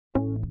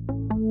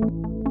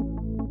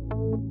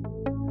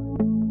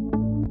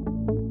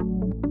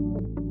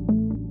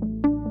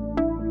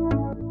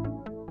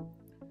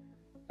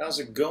How's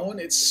it going?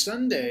 It's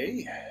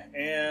Sunday,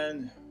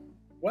 and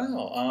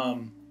wow,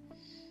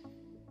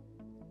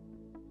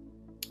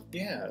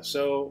 yeah.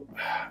 So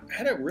I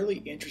had a really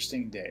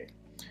interesting day.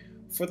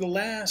 For the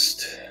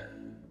last,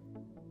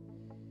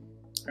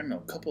 I don't know,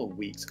 couple of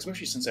weeks,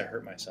 especially since I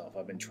hurt myself,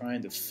 I've been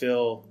trying to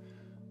fill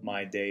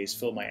my days,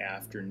 fill my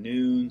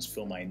afternoons,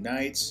 fill my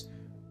nights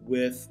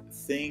with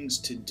things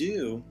to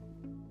do,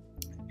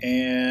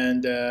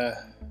 and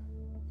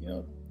you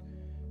know,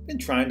 been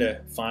trying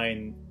to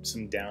find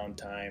some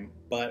downtime,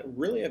 but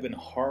really I've been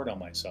hard on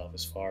myself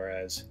as far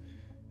as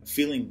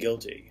feeling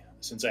guilty.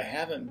 Since I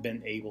haven't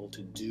been able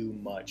to do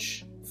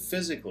much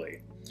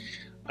physically,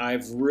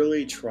 I've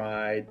really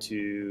tried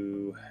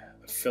to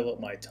fill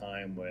up my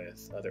time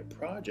with other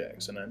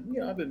projects, and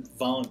I've been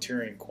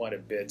volunteering quite a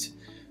bit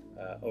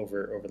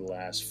over the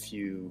last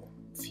few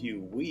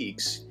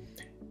weeks,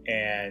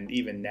 and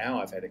even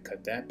now I've had to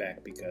cut that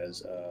back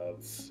because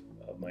of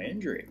my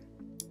injury.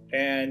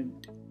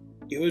 And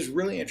it was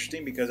really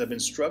interesting because I've been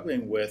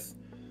struggling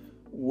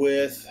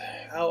with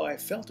how I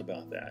felt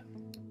about that.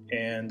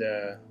 And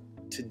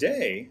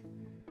today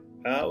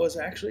was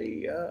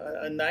actually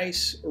a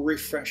nice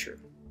refresher.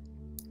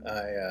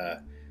 I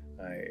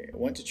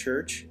went to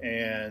church,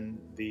 and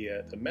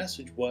the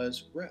message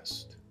was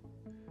rest.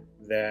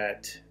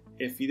 That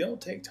if you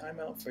don't take time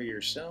out for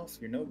yourself,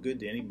 you're no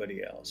good to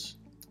anybody else.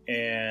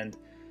 And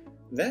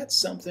that's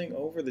something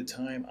over the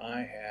time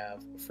I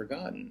have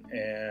forgotten,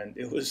 and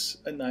it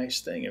was a nice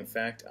thing. In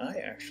fact, I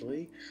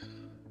actually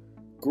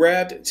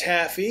grabbed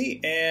Taffy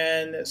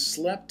and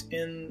slept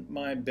in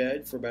my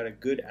bed for about a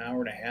good hour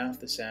and a half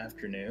this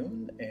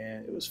afternoon,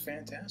 and it was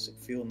fantastic.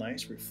 Feel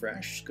nice,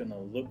 refreshed. Gonna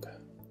look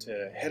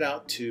to head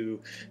out to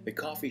the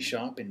coffee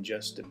shop in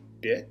just a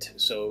bit.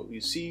 So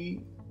you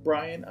see,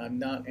 Brian, I'm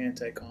not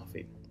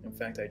anti-coffee. In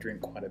fact, I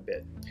drink quite a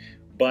bit.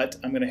 But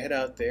I'm going to head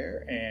out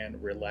there and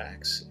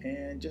relax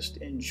and just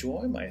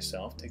enjoy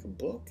myself, take a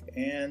book,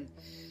 and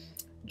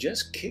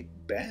just kick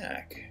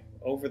back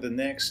over the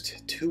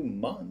next 2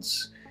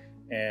 months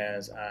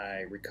as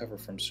I recover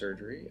from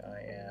surgery.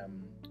 I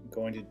am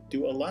going to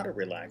do a lot of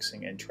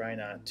relaxing and try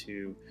not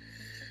to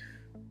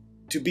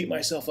beat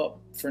myself up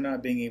for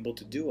not being able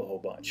to do a whole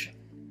bunch.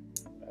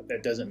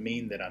 That doesn't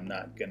mean that I'm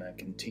not going to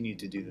continue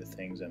to do the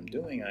things I'm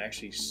doing. I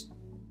actually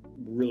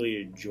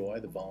really enjoy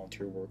the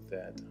volunteer work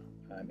that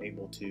I'm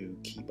able to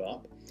keep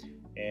up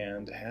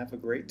and have a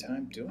great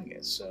time doing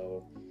it.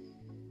 So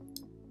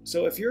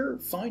if you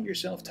find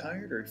yourself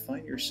tired or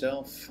find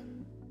yourself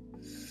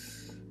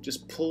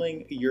just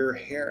pulling your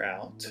hair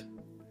out,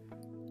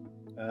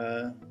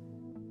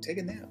 take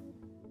a nap,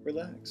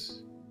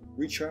 relax,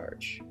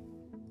 recharge,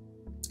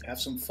 have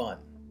some fun.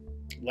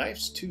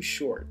 Life's too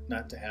short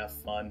not to have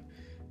fun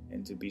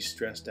and to be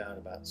stressed out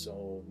about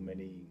so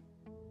many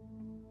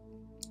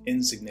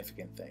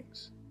insignificant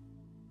things.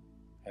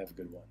 Have a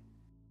good one.